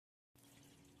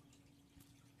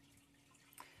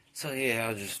So yeah,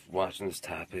 I was just watching this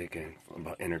topic and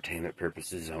about entertainment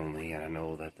purposes only, and I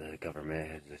know that the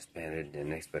government has expanded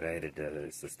and expedited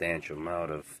a substantial amount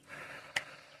of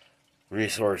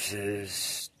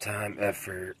resources, time,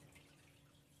 effort,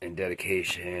 and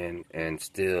dedication, and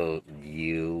still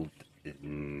yield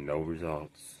no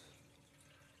results.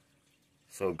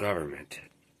 So government,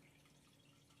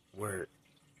 where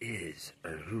is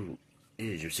or who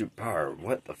is your superpower?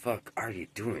 What the fuck are you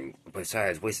doing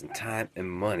besides wasting time and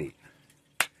money?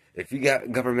 If you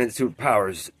got government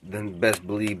superpowers, then best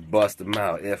believe bust them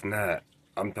out. If not,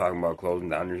 I'm talking about closing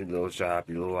down your little shop,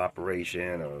 your little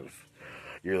operation of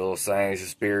your little science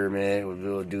experiment with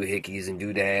little doohickeys and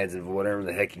doodads and whatever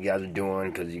the heck you guys are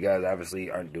doing, because you guys obviously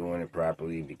aren't doing it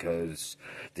properly because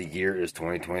the year is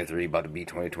 2023, about to be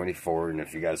 2024, and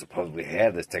if you guys supposedly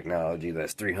have this technology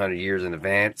that's 300 years in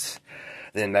advance,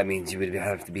 then that means you would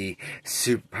have to be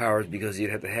superpowers because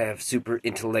you'd have to have super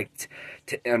intellect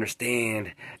to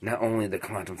understand not only the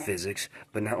quantum physics,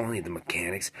 but not only the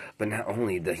mechanics, but not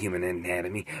only the human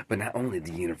anatomy, but not only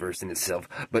the universe in itself,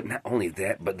 but not only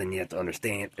that, but then you have to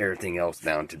understand everything else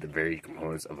down to the very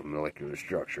components of a molecular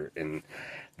structure. And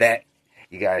that,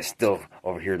 you guys still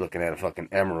over here looking at a fucking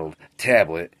emerald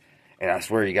tablet, and I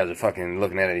swear you guys are fucking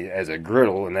looking at it as a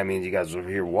griddle, and that means you guys are over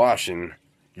here washing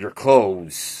your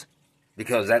clothes.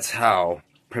 Because that's how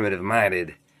primitive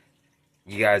minded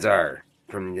you guys are.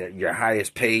 From your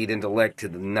highest paid intellect to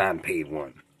the non-paid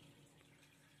one.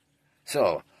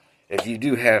 So, if you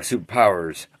do have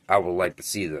superpowers, I would like to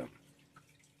see them.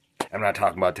 I'm not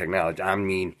talking about technology. I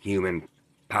mean human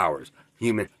powers.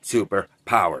 Human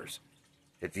superpowers.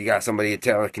 If you got somebody at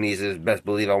telekinesis, best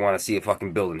believe I want to see a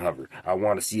fucking building hover. I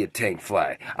want to see a tank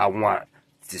fly. I want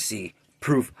to see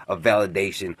proof of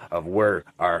validation of where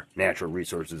our natural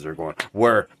resources are going,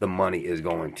 where the money is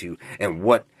going to, and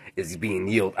what is being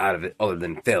yielded out of it other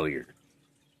than failure.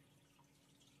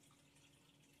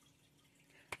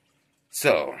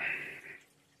 So,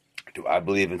 do I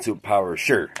believe in superpowers?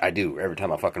 Sure, I do. Every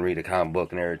time I fucking read a comic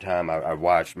book and every time I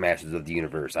watch Masters of the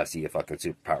Universe, I see a fucking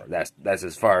superpower. That's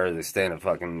as far as the extent of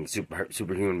fucking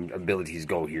superhuman abilities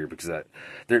go here, because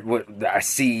I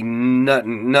see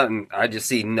nothing. I just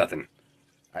see nothing.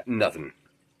 Nothing.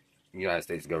 United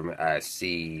States government, I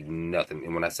see nothing.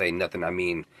 And when I say nothing, I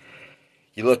mean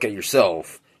you look at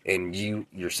yourself and you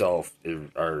yourself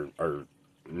are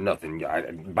nothing.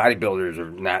 Bodybuilders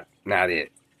are not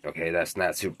it. Okay, that's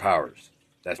not superpowers.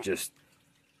 That's just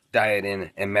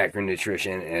dieting and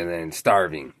macronutrition and then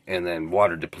starving and then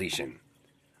water depletion.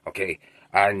 Okay,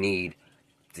 I need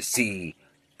to see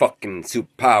fucking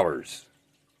superpowers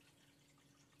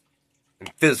in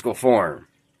physical form.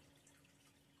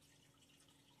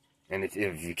 And if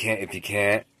you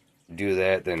can't do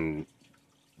that, then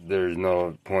there's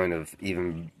no point of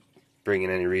even bringing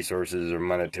any resources or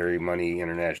monetary money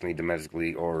internationally,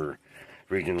 domestically, or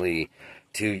regionally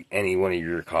to any one of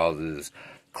your causes,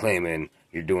 claiming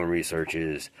you're doing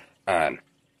researches on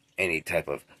any type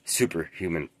of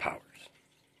superhuman powers.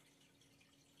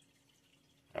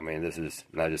 I mean, this is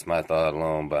not just my thought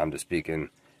alone, but I'm just speaking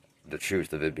the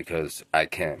truth of it because I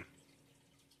can.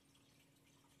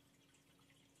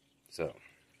 So,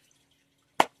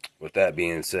 with that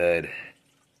being said,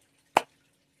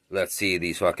 let's see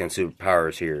these fucking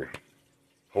superpowers here.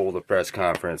 Hold a press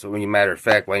conference. When you matter of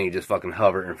fact, why don't you just fucking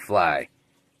hover and fly?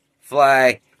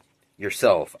 Fly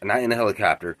yourself, not in a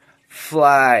helicopter.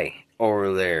 Fly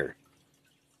over there.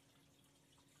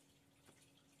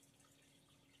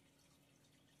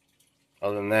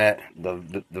 Other than that,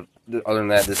 other than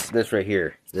that, this right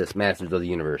here, this Masters of the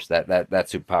Universe, that's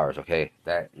superpowers, okay?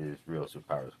 That is real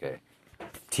superpowers, okay?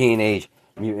 Teenage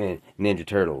Mutant Ninja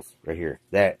Turtles, right here.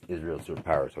 That is real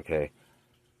superpowers, okay?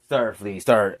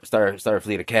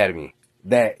 Starfleet Academy.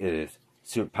 That is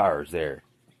superpowers there.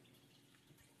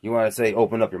 You want to say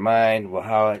open up your mind? Well,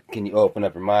 how can you open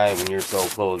up your mind when you're so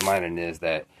closed-mindedness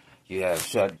that you have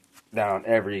shut down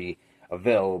every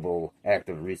available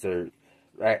active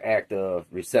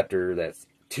receptor that's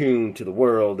tuned to the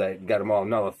world, that got them all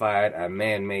nullified on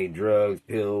man-made drugs,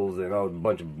 pills, and all a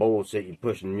bunch of bullshit you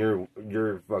pushing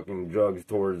your fucking drugs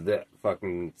towards that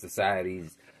fucking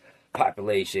society's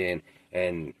population,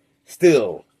 and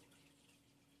still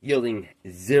yielding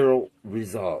zero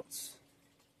results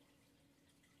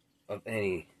of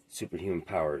any superhuman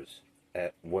powers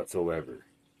at whatsoever.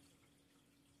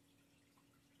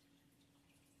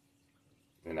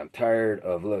 And I'm tired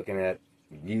of looking at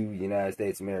you, United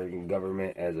States American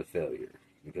government, as a failure.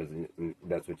 Because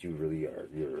that's what you really are.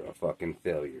 You're a fucking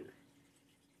failure.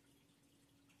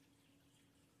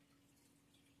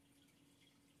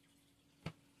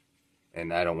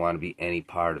 And I don't want to be any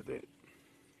part of it.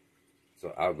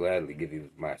 So I'll gladly give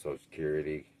you my Social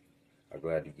Security. I'll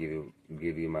gladly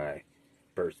give you my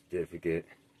birth certificate.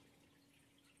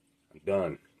 I'm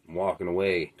done. I'm walking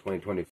away. 2020.